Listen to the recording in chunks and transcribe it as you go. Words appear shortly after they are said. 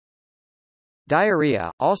Diarrhea,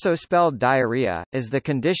 also spelled diarrhea, is the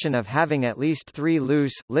condition of having at least 3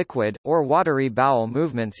 loose, liquid, or watery bowel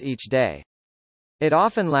movements each day. It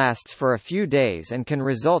often lasts for a few days and can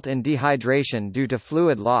result in dehydration due to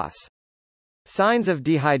fluid loss. Signs of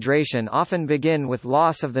dehydration often begin with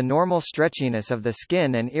loss of the normal stretchiness of the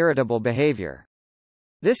skin and irritable behavior.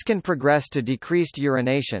 This can progress to decreased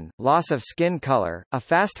urination, loss of skin color, a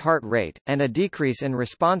fast heart rate, and a decrease in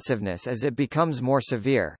responsiveness as it becomes more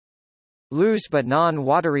severe. Loose but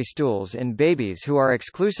non-watery stools in babies who are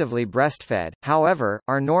exclusively breastfed, however,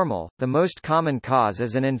 are normal. The most common cause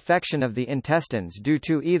is an infection of the intestines due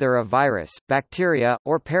to either a virus, bacteria,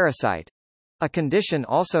 or parasite, a condition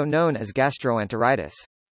also known as gastroenteritis.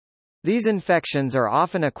 These infections are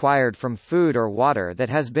often acquired from food or water that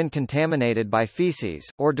has been contaminated by feces,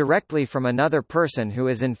 or directly from another person who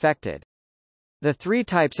is infected. The 3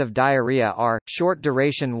 types of diarrhea are,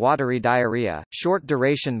 short-duration watery diarrhea,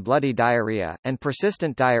 short-duration bloody diarrhea, and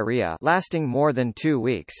persistent diarrhea lasting more than 2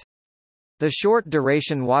 weeks. The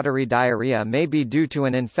short-duration watery diarrhea may be due to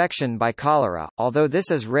an infection by cholera, although this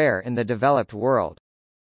is rare in the developed world.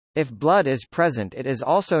 If blood is present, it is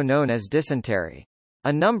also known as dysentery.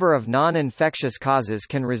 A number of non-infectious causes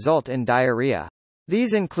can result in diarrhea.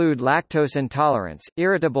 These include lactose intolerance,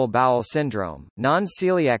 irritable bowel syndrome,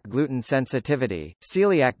 non-celiac gluten sensitivity,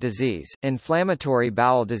 celiac disease, inflammatory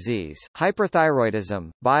bowel disease,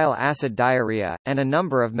 hyperthyroidism, bile acid diarrhea, and a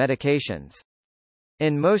number of medications.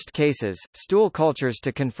 In most cases, stool cultures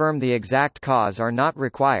to confirm the exact cause are not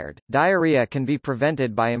required. Diarrhea can be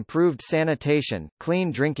prevented by improved sanitation,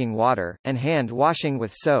 clean drinking water, and hand washing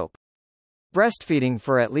with soap. Breastfeeding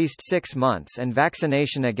for at least 6 months and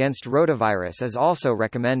vaccination against rotavirus is also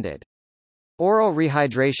recommended. Oral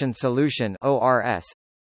rehydration solution (ORS),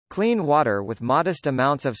 clean water with modest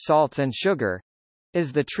amounts of salts and sugar,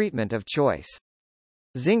 is the treatment of choice.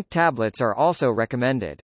 Zinc tablets are also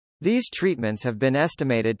recommended. These treatments have been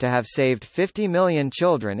estimated to have saved 50 million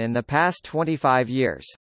children in the past 25 years.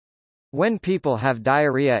 When people have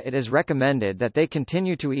diarrhea, it is recommended that they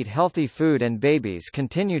continue to eat healthy food and babies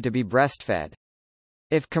continue to be breastfed.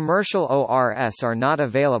 If commercial ORS are not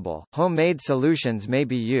available, homemade solutions may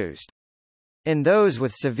be used. In those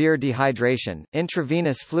with severe dehydration,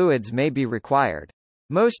 intravenous fluids may be required.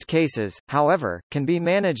 Most cases, however, can be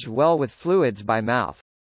managed well with fluids by mouth.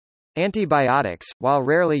 Antibiotics, while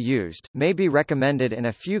rarely used, may be recommended in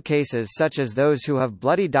a few cases such as those who have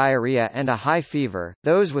bloody diarrhea and a high fever,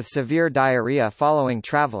 those with severe diarrhea following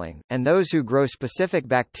traveling, and those who grow specific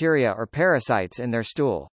bacteria or parasites in their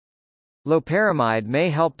stool. Loperamide may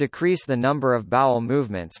help decrease the number of bowel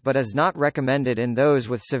movements but is not recommended in those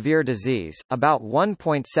with severe disease. About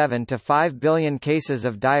 1.7 to 5 billion cases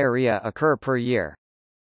of diarrhea occur per year.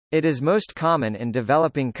 It is most common in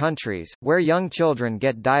developing countries, where young children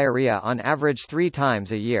get diarrhea on average 3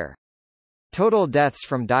 times a year. Total deaths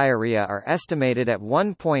from diarrhea are estimated at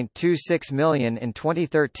 1.26 million in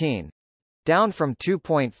 2013, down from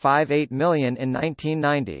 2.58 million in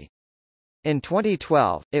 1990. In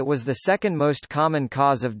 2012, it was the second most common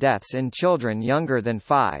cause of deaths in children younger than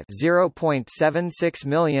 5, 0.76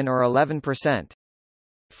 million or 11%.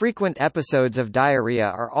 Frequent episodes of diarrhea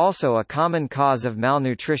are also a common cause of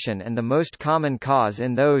malnutrition and the most common cause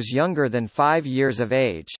in those younger than 5 years of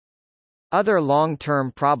age. Other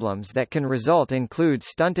long-term problems that can result include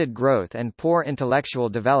stunted growth and poor intellectual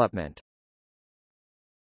development.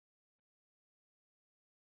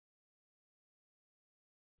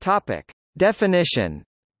 Topic. Definition.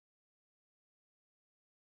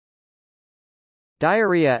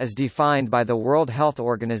 Diarrhea is defined by the World Health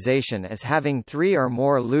Organization as having 3 or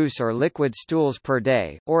more loose or liquid stools per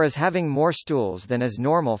day, or as having more stools than is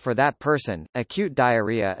normal for that person. Acute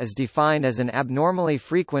diarrhea is defined as an abnormally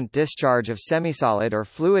frequent discharge of semisolid or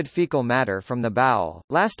fluid fecal matter from the bowel,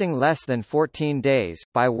 lasting less than 14 days,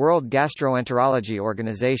 by World Gastroenterology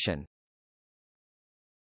Organization.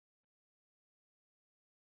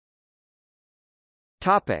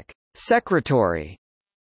 Topic: Secretory.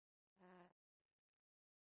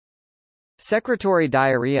 Secretory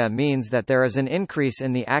diarrhea means that there is an increase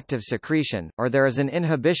in the active secretion, or there is an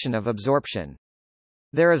inhibition of absorption.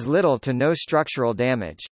 There is little to no structural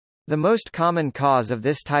damage. The most common cause of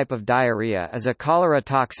this type of diarrhea is a cholera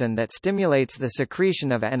toxin that stimulates the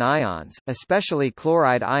secretion of anions, especially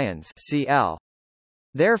chloride ions Cl.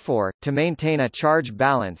 Therefore, to maintain a charge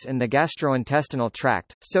balance in the gastrointestinal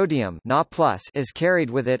tract, sodium Na+ is carried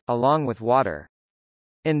with it, along with water.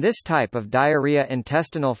 In this type of diarrhea,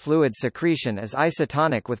 intestinal fluid secretion is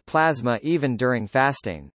isotonic with plasma even during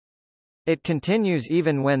fasting. It continues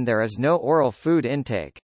even when there is no oral food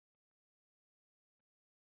intake.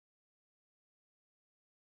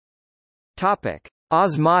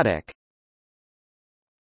 Osmotic.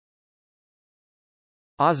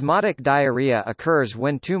 Osmotic diarrhea occurs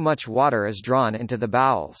when too much water is drawn into the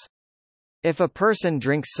bowels. If a person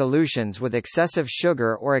drinks solutions with excessive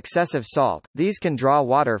sugar or excessive salt, these can draw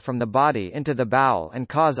water from the body into the bowel and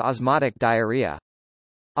cause osmotic diarrhea.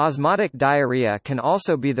 Osmotic diarrhea can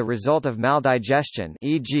also be the result of maldigestion,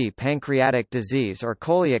 e.g. pancreatic disease or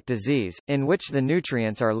celiac disease, in which the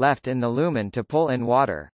nutrients are left in the lumen to pull in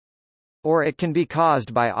water. Or it can be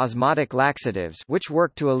caused by osmotic laxatives, which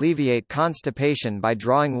work to alleviate constipation by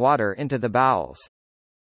drawing water into the bowels.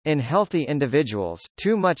 In healthy individuals,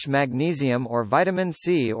 too much magnesium or vitamin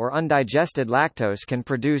C or undigested lactose can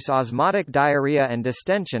produce osmotic diarrhea and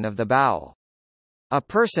distension of the bowel. A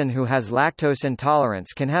person who has lactose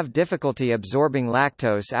intolerance can have difficulty absorbing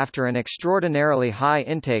lactose after an extraordinarily high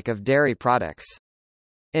intake of dairy products.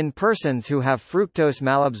 In persons who have fructose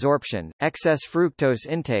malabsorption, excess fructose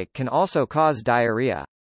intake can also cause diarrhea.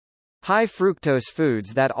 High fructose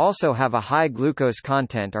foods that also have a high glucose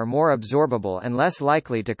content are more absorbable and less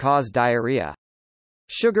likely to cause diarrhea.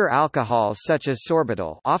 Sugar alcohols such as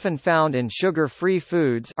sorbitol, often found in sugar-free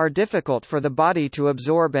foods, are difficult for the body to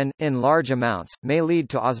absorb and, in large amounts, may lead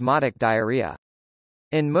to osmotic diarrhea.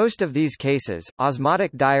 In most of these cases,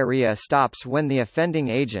 osmotic diarrhea stops when the offending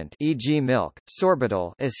agent, e.g. milk,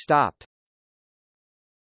 sorbitol, is stopped.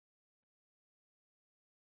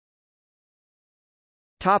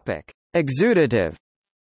 Exudative.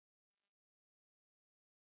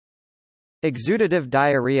 Exudative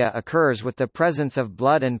diarrhea occurs with the presence of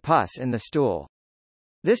blood and pus in the stool.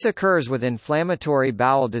 This occurs with inflammatory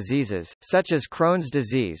bowel diseases, such as Crohn's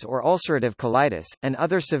disease or ulcerative colitis, and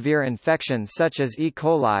other severe infections such as E.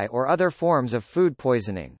 coli or other forms of food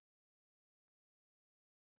poisoning.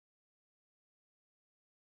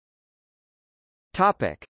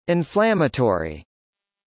 Inflammatory.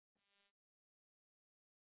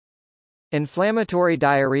 Inflammatory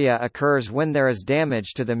diarrhea occurs when there is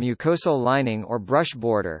damage to the mucosal lining or brush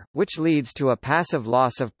border, which leads to a passive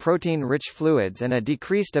loss of protein-rich fluids and a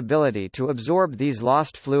decreased ability to absorb these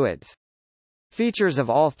lost fluids. Features of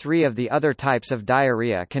all three of the other types of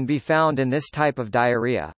diarrhea can be found in this type of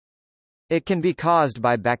diarrhea. It can be caused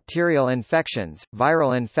by bacterial infections,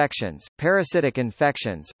 viral infections, parasitic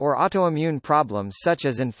infections, or autoimmune problems such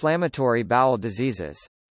as inflammatory bowel diseases.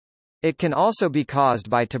 It can also be caused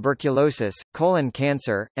by tuberculosis, colon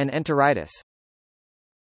cancer, and enteritis.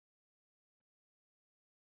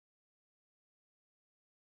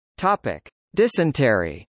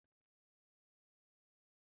 Dysentery.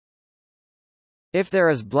 If there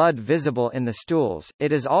is blood visible in the stools,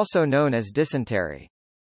 it is also known as dysentery.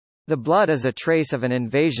 The blood is a trace of an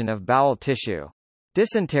invasion of bowel tissue.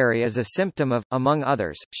 Dysentery is a symptom of, among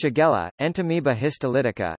others, Shigella, Entamoeba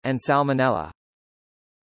histolytica, and Salmonella.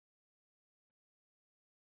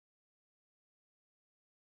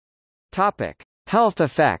 Health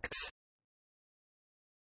effects.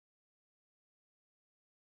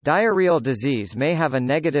 Diarrheal disease may have a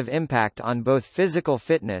negative impact on both physical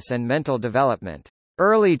fitness and mental development.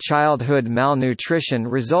 Early childhood malnutrition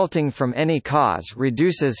resulting from any cause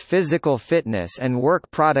reduces physical fitness and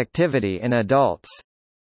work productivity in adults.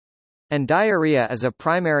 And diarrhea is a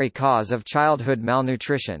primary cause of childhood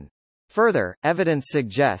malnutrition. Further, evidence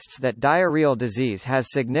suggests that diarrheal disease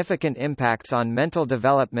has significant impacts on mental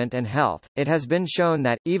development and health. It has been shown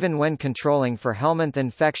that, even when controlling for helminth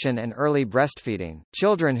infection and early breastfeeding,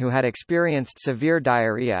 children who had experienced severe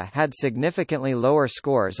diarrhea had significantly lower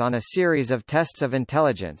scores on a series of tests of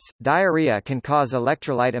intelligence. Diarrhea can cause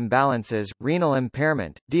electrolyte imbalances, renal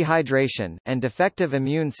impairment, dehydration, and defective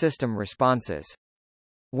immune system responses.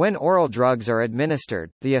 When oral drugs are administered,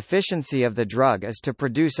 the efficiency of the drug is to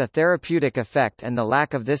produce a therapeutic effect, and the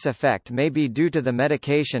lack of this effect may be due to the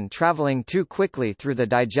medication traveling too quickly through the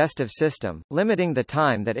digestive system, limiting the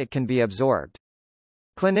time that it can be absorbed.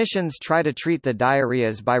 Clinicians try to treat the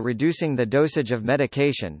diarrheas by reducing the dosage of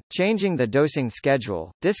medication, changing the dosing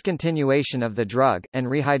schedule, discontinuation of the drug, and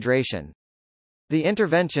rehydration. The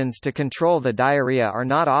interventions to control the diarrhea are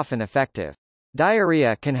not often effective.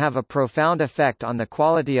 Diarrhea can have a profound effect on the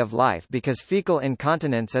quality of life because fecal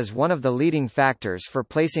incontinence is one of the leading factors for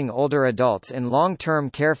placing older adults in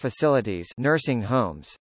long-term care facilities, nursing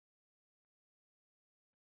homes.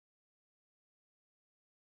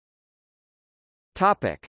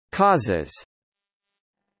 Causes.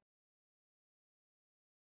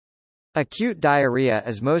 Acute diarrhea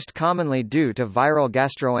is most commonly due to viral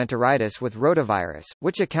gastroenteritis with rotavirus,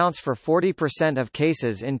 which accounts for 40% of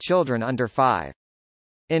cases in children under 5.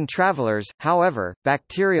 In travelers, however,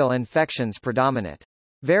 bacterial infections predominate.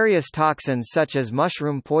 Various toxins such as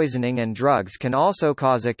mushroom poisoning and drugs can also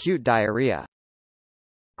cause acute diarrhea.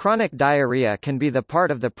 Chronic diarrhea can be the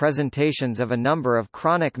part of the presentations of a number of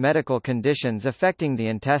chronic medical conditions affecting the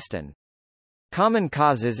intestine. Common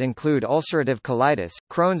causes include ulcerative colitis,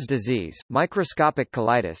 Crohn's disease, microscopic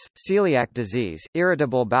colitis, celiac disease,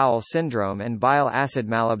 irritable bowel syndrome and bile acid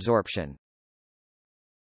malabsorption.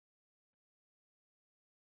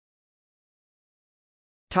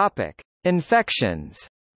 Topic: Infections.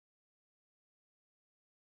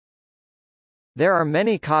 There are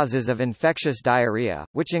many causes of infectious diarrhea,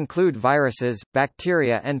 which include viruses,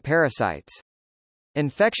 bacteria and parasites.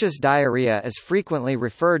 Infectious diarrhea is frequently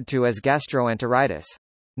referred to as gastroenteritis.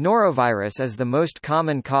 Norovirus is the most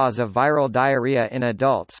common cause of viral diarrhea in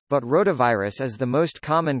adults, but rotavirus is the most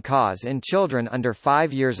common cause in children under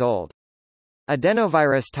 5 years old.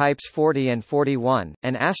 Adenovirus types 40 and 41,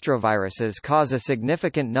 and astroviruses cause a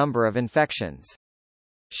significant number of infections.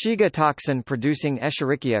 Shiga toxin-producing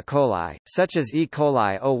Escherichia coli, such as E.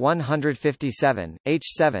 coli O157,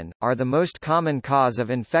 H7, are the most common cause of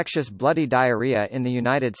infectious bloody diarrhea in the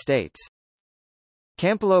United States.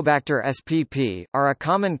 Campylobacter spp. Are a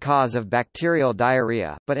common cause of bacterial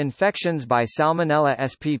diarrhea, but infections by Salmonella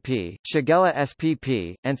spp., Shigella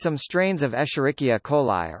spp., and some strains of Escherichia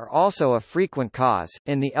coli are also a frequent cause.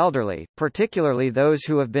 In the elderly, particularly those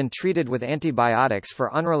who have been treated with antibiotics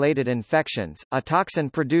for unrelated infections, a toxin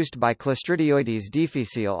produced by Clostridioides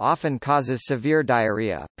difficile often causes severe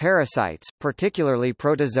diarrhea. Parasites, particularly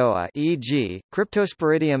protozoa e.g.,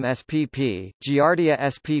 Cryptosporidium spp., Giardia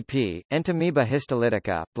spp., Entamoeba histolytica,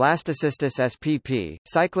 Blastocystis spp.,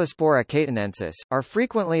 Cyclospora cayetanensis, are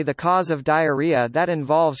frequently the cause of diarrhea that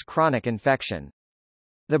involves chronic infection.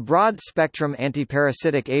 The broad-spectrum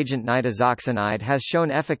antiparasitic agent nitazoxanide has shown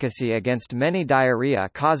efficacy against many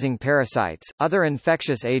diarrhea-causing parasites. Other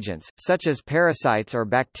infectious agents, such as parasites or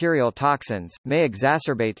bacterial toxins, may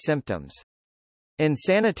exacerbate symptoms. In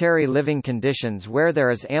sanitary living conditions where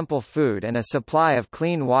there is ample food and a supply of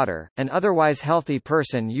clean water, an otherwise healthy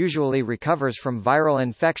person usually recovers from viral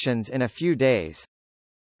infections in a few days.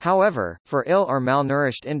 However, for ill or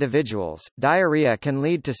malnourished individuals, diarrhea can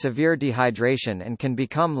lead to severe dehydration and can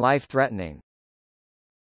become life-threatening.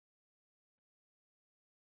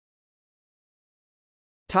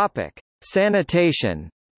 Topic: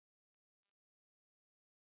 Sanitation.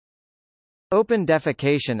 Open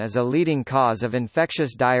defecation is a leading cause of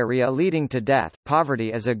infectious diarrhea leading to death.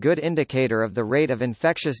 Poverty is a good indicator of the rate of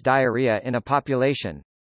infectious diarrhea in a population.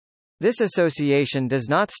 This association does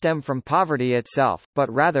not stem from poverty itself,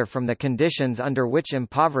 but rather from the conditions under which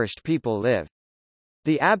impoverished people live.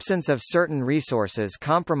 The absence of certain resources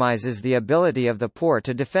compromises the ability of the poor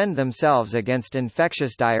to defend themselves against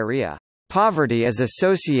infectious diarrhea. Poverty is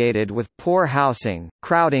associated with poor housing,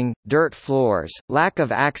 crowding, dirt floors, lack of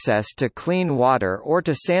access to clean water or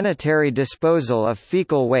to sanitary disposal of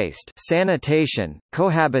fecal waste, sanitation,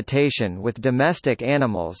 cohabitation with domestic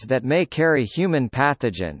animals that may carry human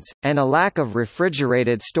pathogens, and a lack of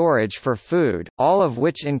refrigerated storage for food, all of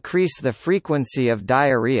which increase the frequency of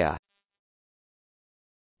diarrhea.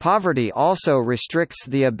 Poverty also restricts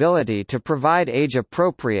the ability to provide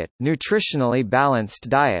age-appropriate, nutritionally balanced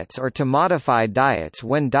diets or to modify diets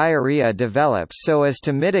when diarrhea develops so as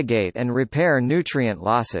to mitigate and repair nutrient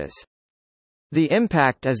losses. The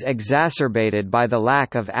impact is exacerbated by the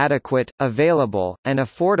lack of adequate, available, and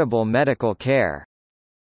affordable medical care.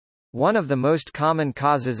 One of the most common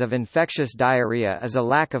causes of infectious diarrhea is a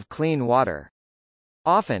lack of clean water.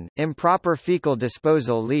 Often, improper fecal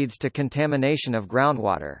disposal leads to contamination of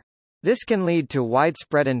groundwater. This can lead to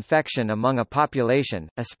widespread infection among a population,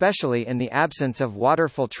 especially in the absence of water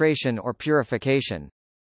filtration or purification.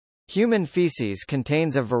 Human feces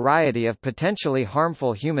contains a variety of potentially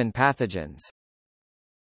harmful human pathogens.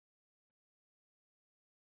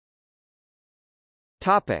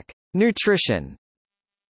 Topic: Nutrition.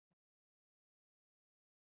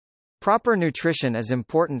 Proper nutrition is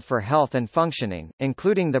important for health and functioning,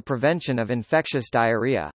 including the prevention of infectious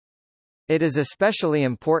diarrhea. It is especially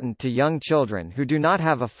important to young children who do not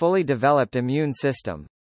have a fully developed immune system.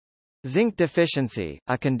 Zinc deficiency,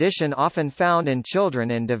 a condition often found in children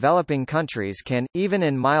in developing countries, can, even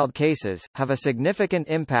in mild cases, have a significant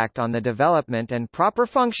impact on the development and proper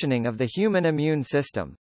functioning of the human immune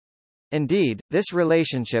system. Indeed, this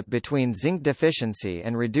relationship between zinc deficiency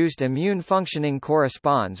and reduced immune functioning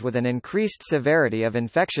corresponds with an increased severity of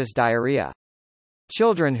infectious diarrhea.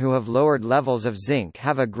 Children who have lowered levels of zinc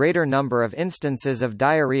have a greater number of instances of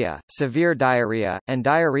diarrhea, severe diarrhea, and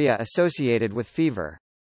diarrhea associated with fever.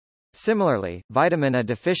 Similarly, vitamin A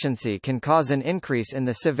deficiency can cause an increase in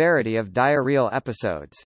the severity of diarrheal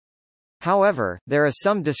episodes. However, there is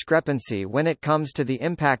some discrepancy when it comes to the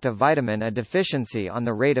impact of vitamin A deficiency on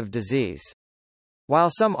the rate of disease.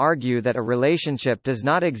 While some argue that a relationship does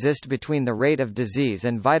not exist between the rate of disease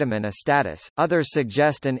and vitamin A status, others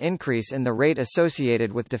suggest an increase in the rate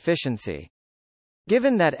associated with deficiency.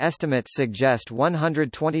 Given that estimates suggest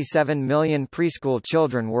 127 million preschool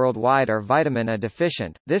children worldwide are vitamin A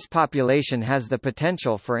deficient, this population has the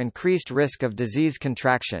potential for increased risk of disease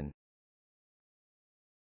contraction.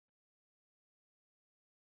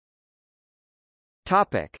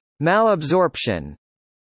 Topic: Malabsorption.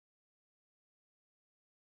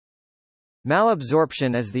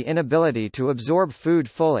 Malabsorption is the inability to absorb food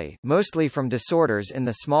fully, mostly from disorders in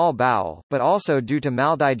the small bowel, but also due to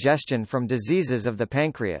maldigestion from diseases of the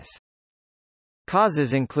pancreas.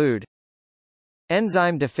 Causes include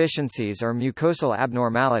enzyme deficiencies or mucosal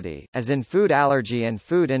abnormality, as in food allergy and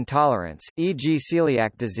food intolerance, e.g.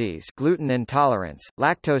 celiac disease, gluten intolerance,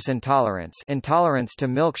 lactose intolerance, intolerance to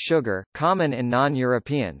milk sugar, common in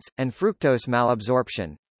non-Europeans, and fructose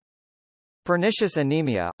malabsorption. Pernicious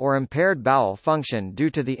anemia, or impaired bowel function due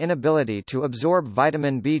to the inability to absorb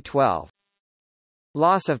vitamin B12.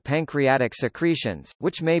 Loss of pancreatic secretions,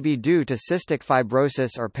 which may be due to cystic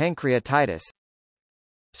fibrosis or pancreatitis.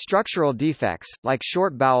 Structural defects, like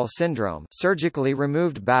short bowel syndrome, surgically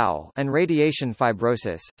removed bowel, and radiation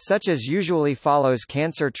fibrosis, such as usually follows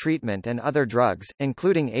cancer treatment and other drugs,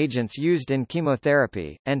 including agents used in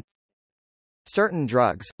chemotherapy, and certain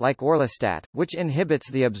drugs, like orlistat, which inhibits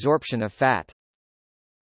the absorption of fat.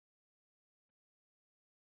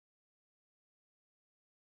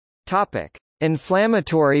 Topic: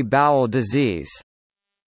 Inflammatory bowel disease.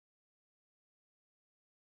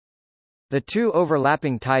 The two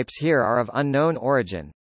overlapping types here are of unknown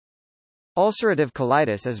origin. Ulcerative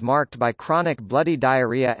colitis is marked by chronic bloody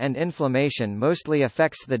diarrhea and inflammation mostly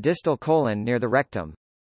affects the distal colon near the rectum.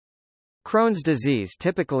 Crohn's disease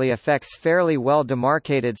typically affects fairly well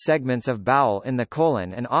demarcated segments of bowel in the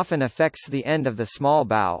colon and often affects the end of the small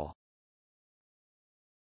bowel.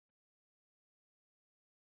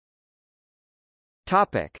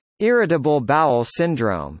 Topic: Irritable bowel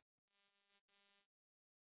syndrome.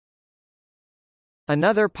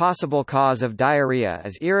 Another possible cause of diarrhea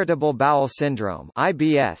is irritable bowel syndrome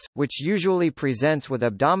 (IBS), which usually presents with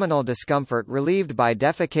abdominal discomfort relieved by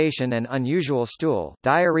defecation and unusual stool,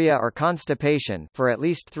 diarrhea or constipation for at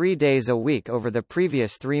least 3 days a week over the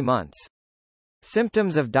previous 3 months.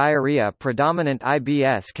 Symptoms of diarrhea predominant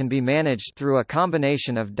IBS can be managed through a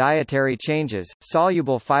combination of dietary changes,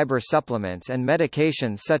 soluble fiber supplements and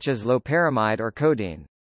medications such as loperamide or codeine.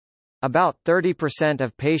 About 30%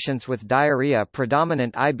 of patients with diarrhea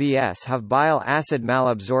predominant IBS have bile acid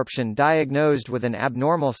malabsorption diagnosed with an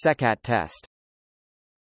abnormal SECAT test.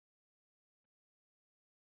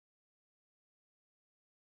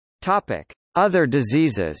 Topic: Other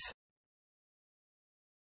diseases.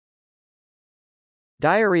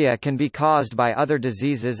 Diarrhea can be caused by other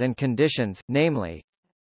diseases and conditions, namely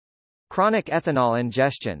chronic ethanol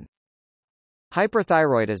ingestion,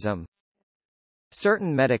 hyperthyroidism,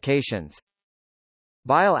 certain medications,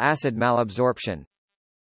 bile acid malabsorption,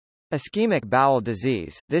 ischemic bowel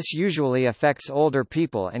disease. This usually affects older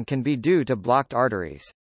people and can be due to blocked arteries.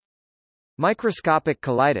 Microscopic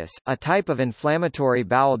colitis, a type of inflammatory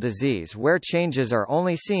bowel disease where changes are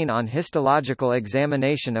only seen on histological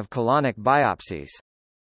examination of colonic biopsies.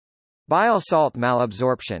 Bile salt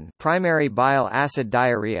malabsorption, primary bile acid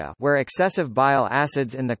diarrhea, where excessive bile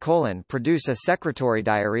acids in the colon produce a secretory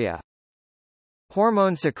diarrhea.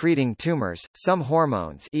 Hormone-secreting tumors, some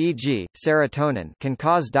hormones e.g., serotonin can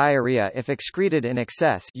cause diarrhea if excreted in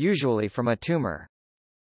excess, usually from a tumor.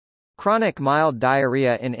 Chronic mild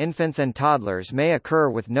diarrhea in infants and toddlers may occur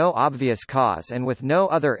with no obvious cause and with no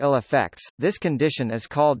other ill effects. This condition is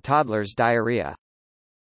called toddler's diarrhea.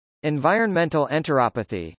 Environmental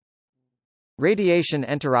enteropathy. Radiation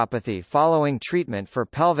enteropathy following treatment for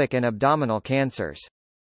pelvic and abdominal cancers.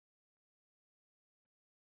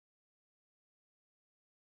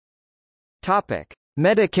 Topic: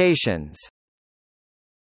 Medications.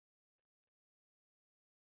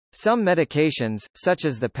 Some medications, such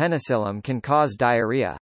as the penicillin, can cause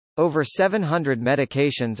diarrhea. Over 700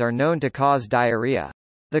 medications are known to cause diarrhea.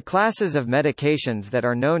 The classes of medications that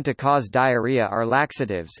are known to cause diarrhea are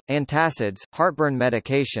laxatives, antacids, heartburn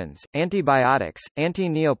medications, antibiotics,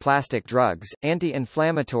 anti-neoplastic drugs,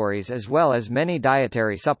 anti-inflammatories as well as many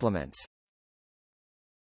dietary supplements.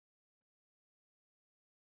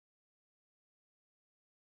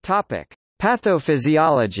 Topic: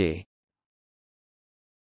 Pathophysiology.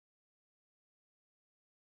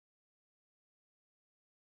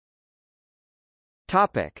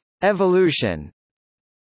 Topic: Evolution.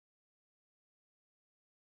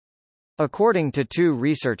 According to two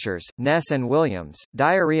researchers, Ness and Williams,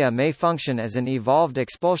 diarrhea may function as an evolved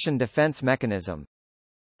expulsion defense mechanism.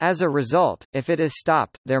 As a result, if it is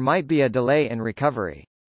stopped, there might be a delay in recovery.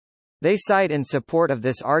 They cite in support of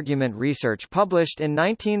this argument research published in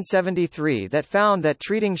 1973 that found that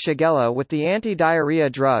treating Shigella with the anti-diarrhea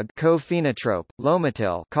drug cofenotrope,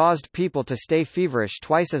 Lomotil, caused people to stay feverish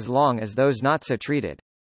twice as long as those not so treated.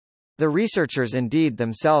 The researchers indeed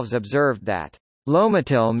themselves observed that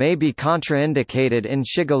Lomotil may be contraindicated in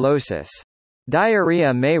shigellosis.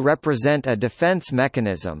 Diarrhea may represent a defense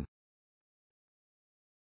mechanism.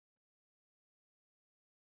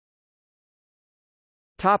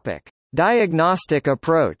 Topic: Diagnostic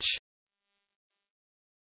approach.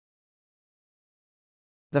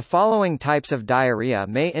 The following types of diarrhea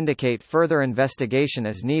may indicate further investigation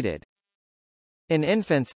as needed. In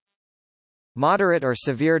infants, moderate or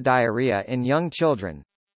severe diarrhea in young children,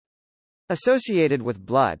 associated with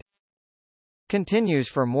blood, continues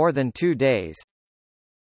for more than 2 days,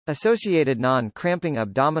 associated non-cramping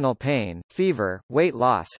abdominal pain, fever, weight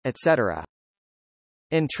loss, etc.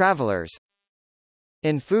 In travelers,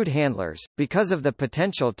 in food handlers, because of the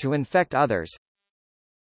potential to infect others,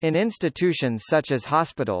 in institutions such as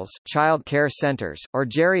hospitals, child care centers, or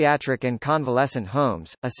geriatric and convalescent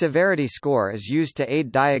homes, a severity score is used to aid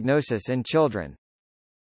diagnosis in children.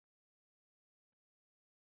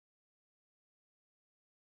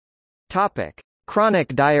 Topic: Chronic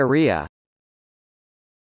diarrhea.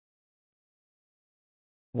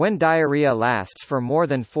 When diarrhea lasts for more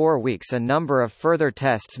than 4 weeks, a number of further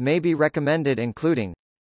tests may be recommended, including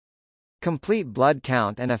complete blood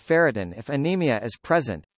count and a ferritin if anemia is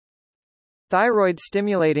present,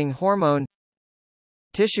 thyroid-stimulating hormone,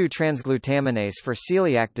 tissue transglutaminase for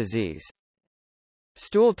celiac disease,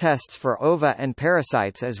 stool tests for ova and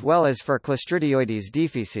parasites as well as for Clostridioides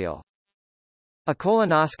difficile, a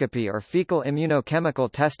colonoscopy or fecal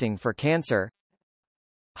immunochemical testing for cancer,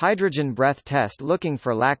 hydrogen breath test looking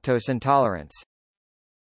for lactose intolerance.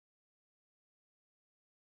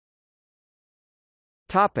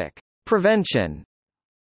 Topic: Prevention.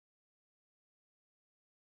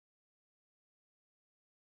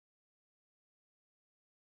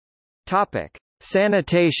 Topic: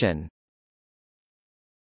 Sanitation.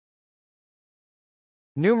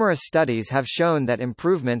 Numerous studies have shown that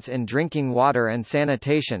improvements in drinking water and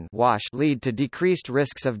sanitation (WASH) lead to decreased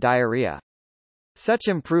risks of diarrhea. Such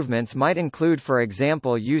improvements might include, for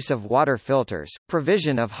example, use of water filters,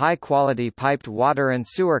 provision of high-quality piped water and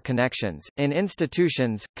sewer connections, in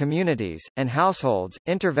institutions, communities, and households.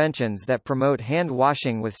 Interventions that promote hand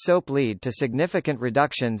washing with soap lead to significant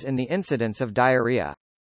reductions in the incidence of diarrhea.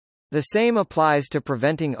 The same applies to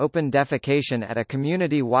preventing open defecation at a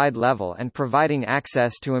community-wide level and providing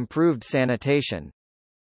access to improved sanitation.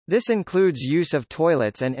 This includes use of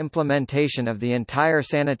toilets and implementation of the entire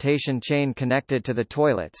sanitation chain connected to the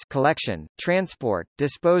toilets: collection, transport,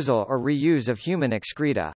 disposal or reuse of human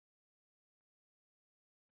excreta.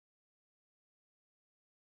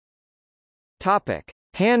 Topic: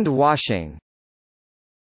 Hand washing.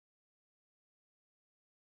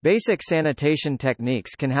 Basic sanitation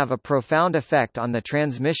techniques can have a profound effect on the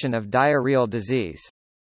transmission of diarrheal disease.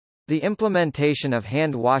 The implementation of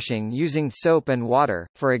hand washing using soap and water,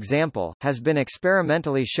 for example, has been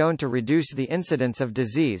experimentally shown to reduce the incidence of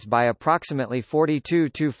disease by approximately 42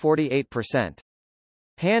 to 48%.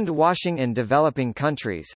 Hand washing in developing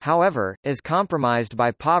countries, however, is compromised by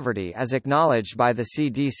poverty as acknowledged by the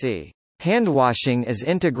CDC. Handwashing is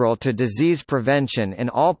integral to disease prevention in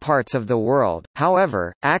all parts of the world,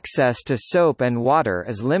 however, access to soap and water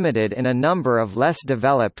is limited in a number of less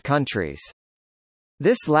developed countries.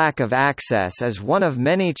 This lack of access is one of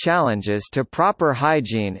many challenges to proper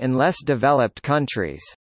hygiene in less developed countries.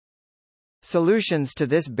 Solutions to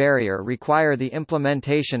this barrier require the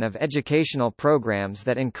implementation of educational programs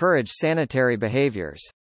that encourage sanitary behaviors.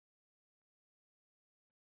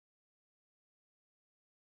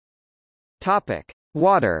 Topic: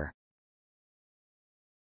 Water.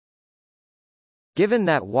 Given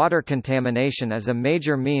that water contamination is a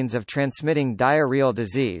major means of transmitting diarrheal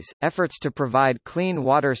disease, efforts to provide clean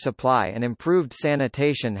water supply and improved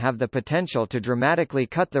sanitation have the potential to dramatically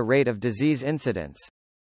cut the rate of disease incidence.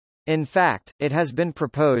 In fact, it has been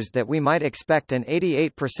proposed that we might expect an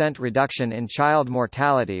 88% reduction in child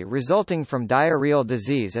mortality resulting from diarrheal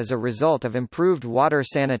disease as a result of improved water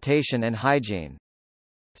sanitation and hygiene.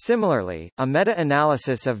 Similarly, a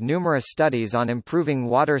meta-analysis of numerous studies on improving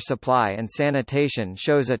water supply and sanitation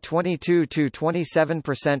shows a 22 to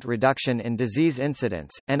 27% reduction in disease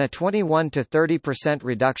incidence, and a 21 to 30%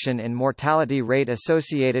 reduction in mortality rate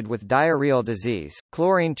associated with diarrheal disease.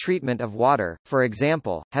 Chlorine treatment of water, for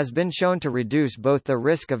example, has been shown to reduce both the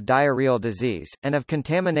risk of diarrheal disease, and of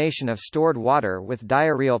contamination of stored water with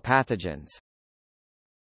diarrheal pathogens.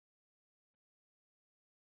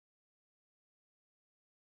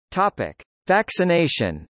 Topic: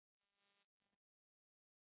 Vaccination.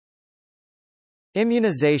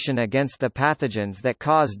 Immunization against the pathogens that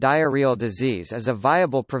cause diarrheal disease is a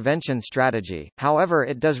viable prevention strategy, however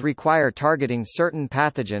it does require targeting certain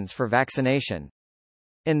pathogens for vaccination.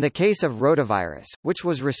 In the case of rotavirus, which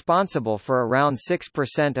was responsible for around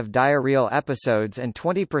 6% of diarrheal episodes and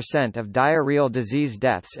 20% of diarrheal disease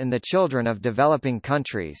deaths in the children of developing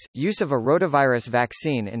countries, use of a rotavirus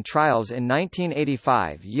vaccine in trials in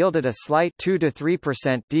 1985 yielded a slight 2 to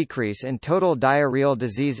 3% decrease in total diarrheal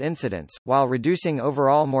disease incidence, while reducing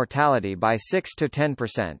overall mortality by 6 to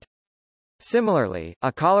 10%. Similarly,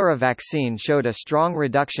 a cholera vaccine showed a strong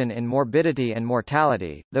reduction in morbidity and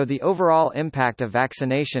mortality, though the overall impact of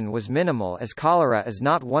vaccination was minimal as cholera is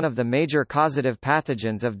not one of the major causative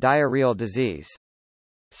pathogens of diarrheal disease.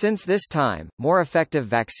 Since this time, more effective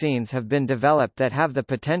vaccines have been developed that have the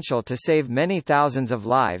potential to save many thousands of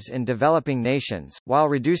lives in developing nations, while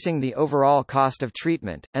reducing the overall cost of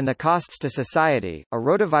treatment, and the costs to society. A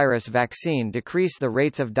rotavirus vaccine decreased the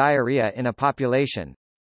rates of diarrhea in a population.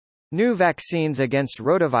 New vaccines against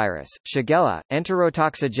rotavirus, Shigella,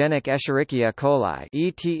 enterotoxigenic Escherichia coli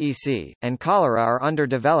 (ETEC), and cholera are under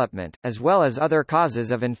development, as well as other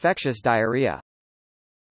causes of infectious diarrhea.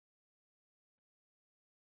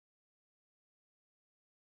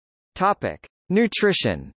 Topic: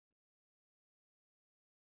 Nutrition.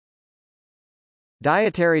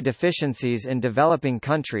 Dietary deficiencies in developing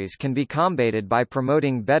countries can be combated by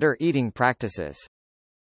promoting better eating practices.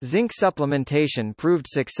 Zinc supplementation proved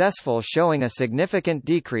successful, showing a significant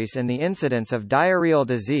decrease in the incidence of diarrheal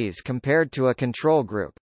disease compared to a control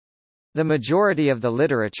group. The majority of the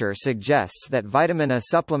literature suggests that vitamin A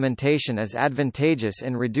supplementation is advantageous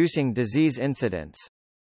in reducing disease incidence.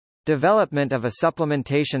 Development of a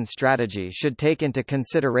supplementation strategy should take into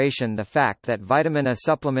consideration the fact that vitamin A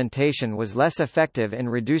supplementation was less effective in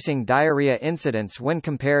reducing diarrhea incidence when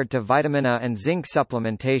compared to vitamin A and zinc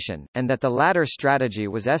supplementation, and that the latter strategy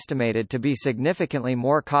was estimated to be significantly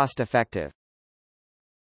more cost-effective.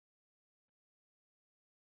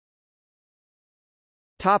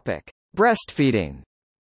 Topic: Breastfeeding.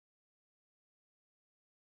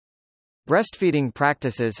 Breastfeeding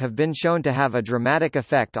practices have been shown to have a dramatic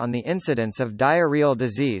effect on the incidence of diarrheal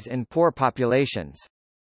disease in poor populations.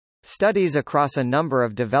 Studies across a number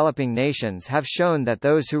of developing nations have shown that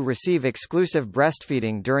those who receive exclusive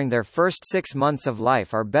breastfeeding during their first 6 months of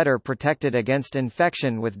life are better protected against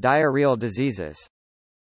infection with diarrheal diseases.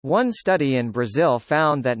 One study in Brazil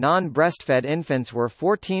found that non-breastfed infants were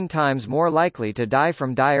 14 times more likely to die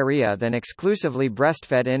from diarrhea than exclusively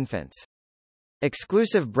breastfed infants.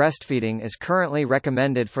 Exclusive breastfeeding is currently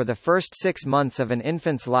recommended for the first 6 months of an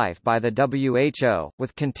infant's life by the WHO,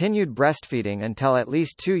 with continued breastfeeding until at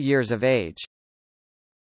least 2 years of age.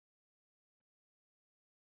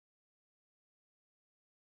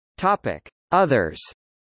 Topic: Others.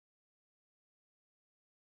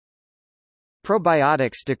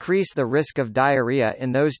 Probiotics decrease the risk of diarrhea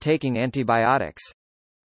in those taking antibiotics.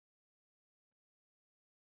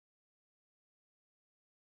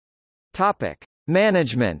 Topic: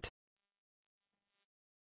 Management.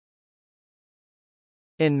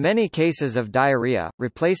 In many cases of diarrhea,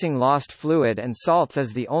 replacing lost fluid and salts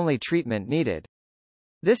is the only treatment needed.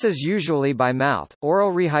 This is usually by mouth,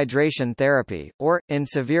 oral rehydration therapy, or, in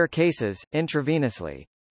severe cases, intravenously.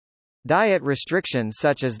 Diet restrictions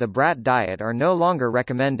such as the brat diet are no longer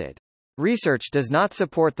recommended. Research does not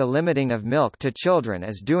support the limiting of milk to children,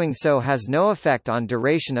 as doing so has no effect on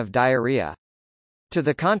duration of diarrhea. To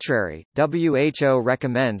the contrary, WHO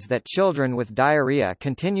recommends that children with diarrhea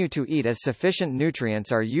continue to eat as sufficient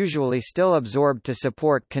nutrients are usually still absorbed to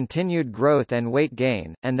support continued growth and weight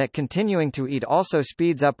gain, and that continuing to eat also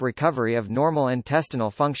speeds up recovery of normal intestinal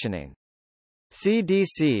functioning.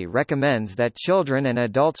 CDC recommends that children and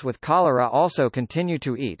adults with cholera also continue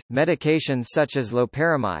to eat. Medications such as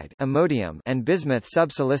loperamide, Imodium, and bismuth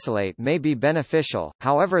subsalicylate may be beneficial,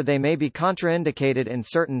 however they may be contraindicated in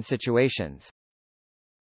certain situations.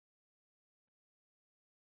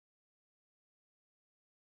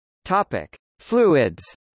 Topic: Fluids.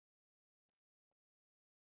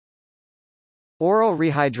 Oral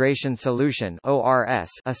rehydration solution (ORS),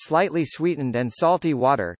 a slightly sweetened and salty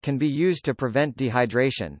water, can be used to prevent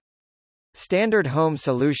dehydration. Standard home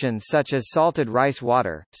solutions such as salted rice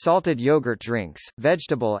water, salted yogurt drinks,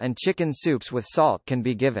 vegetable and chicken soups with salt can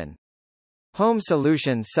be given. Home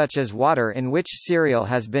solutions such as water in which cereal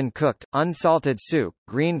has been cooked, unsalted soup,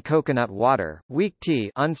 green coconut water, weak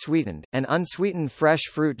tea unsweetened, and unsweetened fresh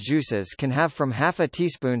fruit juices can have from half a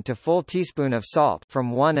teaspoon to full teaspoon of salt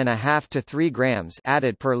from 1.5 to 3 grams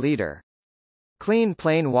added per liter. Clean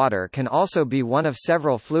plain water can also be one of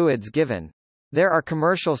several fluids given. There are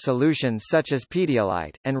commercial solutions such as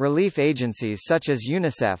Pedialyte, and relief agencies such as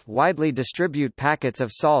UNICEF widely distribute packets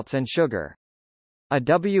of salts and sugar. A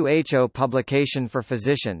WHO publication for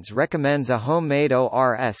physicians recommends a homemade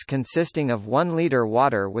ORS consisting of 1 liter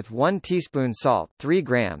water with 1 teaspoon salt 3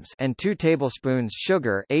 grams and 2 tablespoons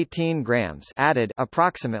sugar 18 grams added,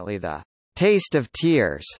 approximately the taste of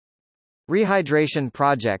tears. Rehydration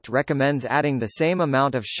Project recommends adding the same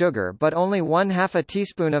amount of sugar but only 1/2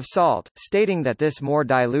 teaspoon of salt, stating that this more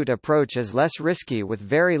dilute approach is less risky with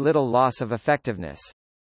very little loss of effectiveness.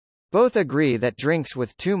 Both agree that drinks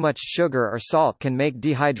with too much sugar or salt can make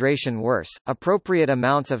dehydration worse. Appropriate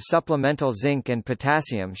amounts of supplemental zinc and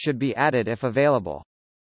potassium should be added if available.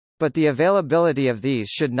 But the availability of these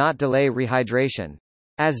should not delay rehydration.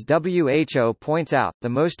 As WHO points out, the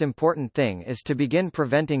most important thing is to begin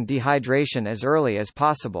preventing dehydration as early as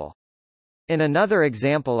possible. In another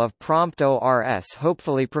example of prompt ORS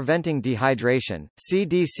hopefully preventing dehydration,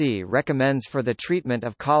 CDC recommends for the treatment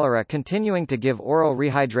of cholera continuing to give oral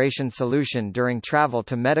rehydration solution during travel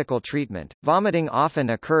to medical treatment. Vomiting often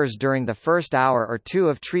occurs during the first hour or two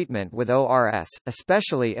of treatment with ORS,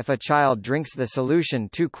 especially if a child drinks the solution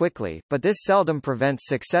too quickly, but this seldom prevents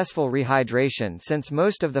successful rehydration since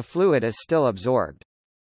most of the fluid is still absorbed.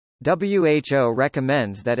 WHO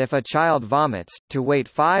recommends that if a child vomits, to wait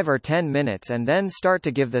 5 or 10 minutes and then start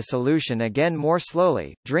to give the solution again more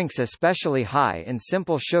slowly. Drinks especially high in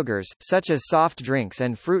simple sugars, such as soft drinks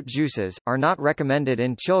and fruit juices, are not recommended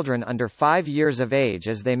in children under 5 years of age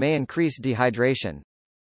as they may increase dehydration.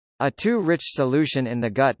 A too rich solution in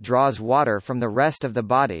the gut draws water from the rest of the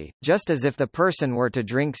body, just as if the person were to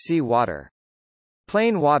drink sea water.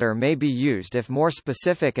 Plain water may be used if more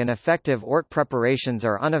specific and effective ORT preparations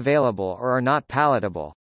are unavailable or are not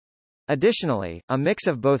palatable. Additionally, a mix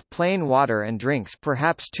of both plain water and drinks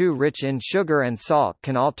perhaps too rich in sugar and salt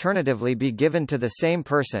can alternatively be given to the same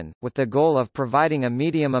person, with the goal of providing a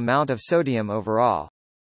medium amount of sodium overall.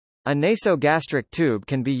 A nasogastric tube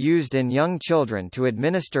can be used in young children to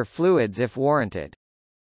administer fluids if warranted.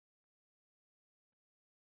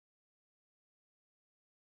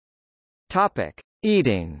 Topic: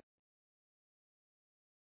 Eating.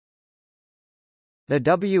 The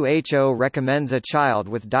WHO recommends a child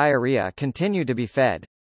with diarrhea continue to be fed.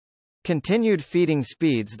 Continued feeding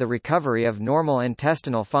speeds the recovery of normal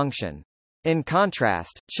intestinal function. In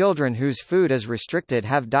contrast, children whose food is restricted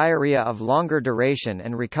have diarrhea of longer duration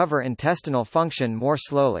and recover intestinal function more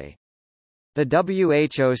slowly. The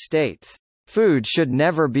WHO states, "Food should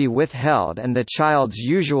never be withheld and the child's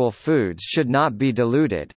usual foods should not be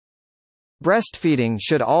diluted. Breastfeeding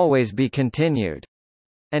should always be continued."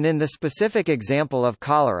 And in the specific example of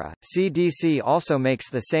cholera, CDC also makes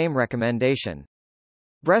the same recommendation.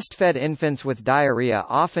 Breastfed infants with diarrhea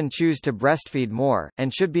often choose to breastfeed more,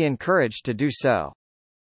 and should be encouraged to do so.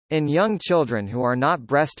 In young children who are not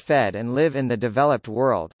breastfed and live in the developed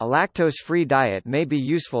world, a lactose-free diet may be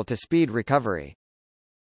useful to speed recovery.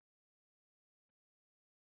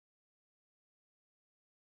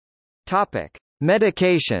 Topic: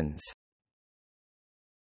 Medications.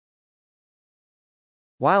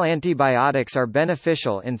 While antibiotics are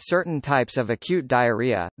beneficial in certain types of acute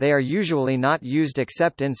diarrhea, they are usually not used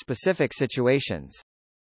except in specific situations.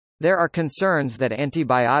 There are concerns that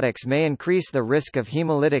antibiotics may increase the risk of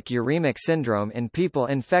hemolytic uremic syndrome in people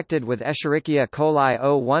infected with Escherichia coli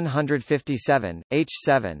O157,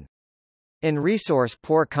 H7. In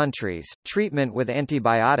resource-poor countries, treatment with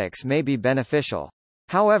antibiotics may be beneficial.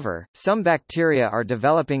 However, some bacteria are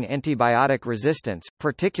developing antibiotic resistance,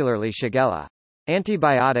 particularly Shigella.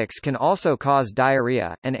 Antibiotics can also cause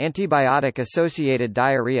diarrhea, and antibiotic-associated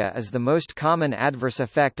diarrhea is the most common adverse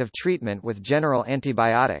effect of treatment with general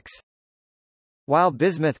antibiotics. While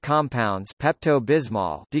bismuth compounds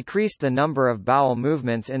Pepto-Bismol decreased the number of bowel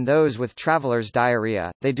movements in those with traveler's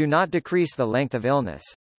diarrhea, they do not decrease the length of illness.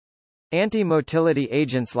 Anti-motility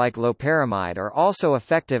agents like loperamide are also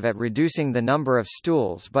effective at reducing the number of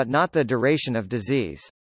stools but not the duration of disease.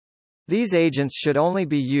 These agents should only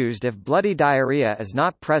be used if bloody diarrhea is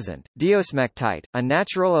not present. Diosmectite, a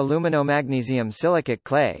natural aluminomagnesium silicate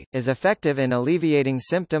clay, is effective in alleviating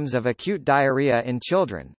symptoms of acute diarrhea in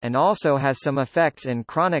children, and also has some effects in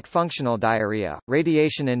chronic functional diarrhea,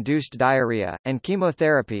 radiation-induced diarrhea, and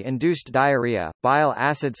chemotherapy-induced diarrhea. Bile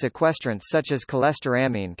acid sequestrants such as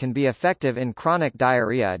cholestyramine can be effective in chronic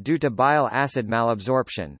diarrhea due to bile acid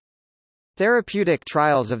malabsorption. Therapeutic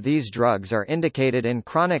trials of these drugs are indicated in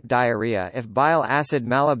chronic diarrhea if bile acid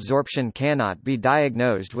malabsorption cannot be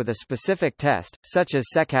diagnosed with a specific test, such as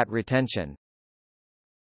SECAT retention.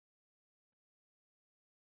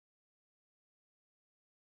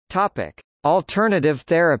 Topic: Alternative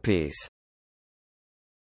therapies.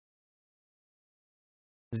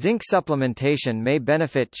 Zinc supplementation may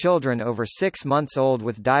benefit children over 6 months old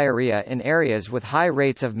with diarrhea in areas with high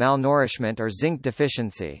rates of malnourishment or zinc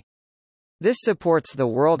deficiency. This supports the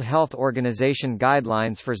World Health Organization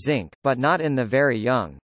guidelines for zinc, but not in the very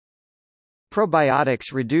young.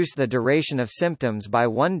 Probiotics reduce the duration of symptoms by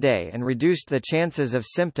 1 day and reduced the chances of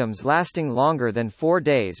symptoms lasting longer than 4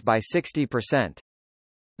 days by 60%.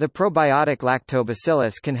 The probiotic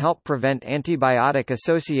lactobacillus can help prevent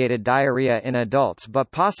antibiotic-associated diarrhea in adults but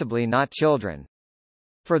possibly not children.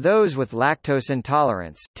 For those with lactose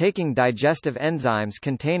intolerance, taking digestive enzymes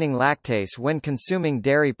containing lactase when consuming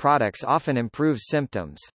dairy products often improves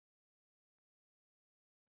symptoms.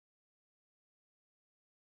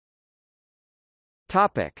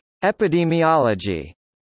 Topic: Epidemiology.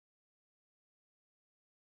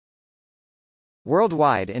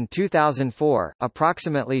 Worldwide in 2004,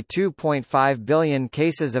 approximately 2.5 billion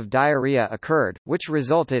cases of diarrhea occurred, which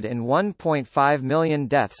resulted in 1.5 million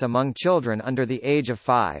deaths among children under the age of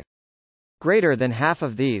 5. Greater than half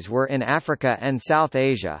of these were in Africa and South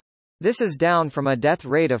Asia. This is down from a death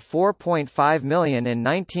rate of 4.5 million in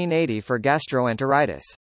 1980 for gastroenteritis.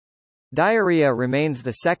 Diarrhea remains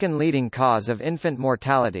the second leading cause of infant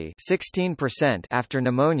mortality, 16% after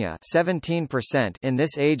pneumonia, 17% in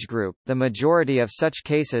this age group. The majority of such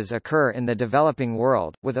cases occur in the developing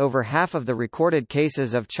world, with over half of the recorded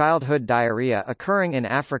cases of childhood diarrhea occurring in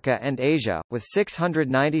Africa and Asia, with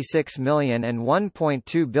 696 million and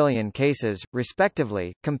 1.2 billion cases,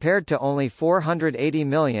 respectively, compared to only 480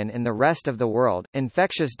 million in the rest of the world.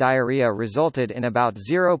 Infectious diarrhea resulted in about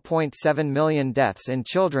 0.7 million deaths in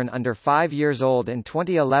children under 5 years old in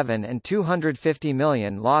 2011 and 250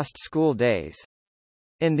 million lost school days.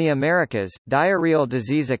 In the Americas, diarrheal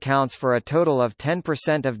disease accounts for a total of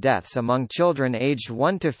 10% of deaths among children aged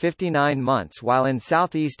 1 to 59 months, while in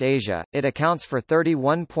Southeast Asia, it accounts for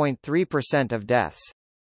 31.3% of deaths.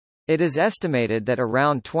 It is estimated that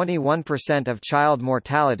around 21% of child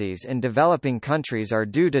mortalities in developing countries are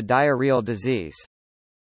due to diarrheal disease.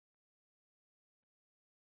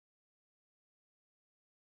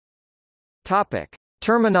 Topic: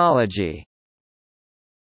 Terminology.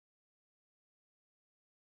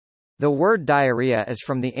 The word diarrhea is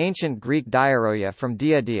from the ancient Greek diarrhea from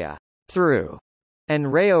dia, through, and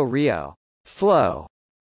rheo, flow.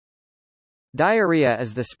 Diarrhea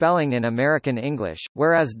is the spelling in American English,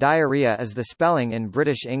 whereas diarrhea is the spelling in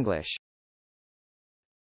British English.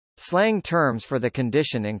 Slang terms for the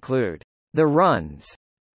condition include the runs,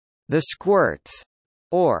 the squirts,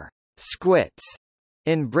 or squits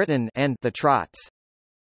in Britain, and the trots.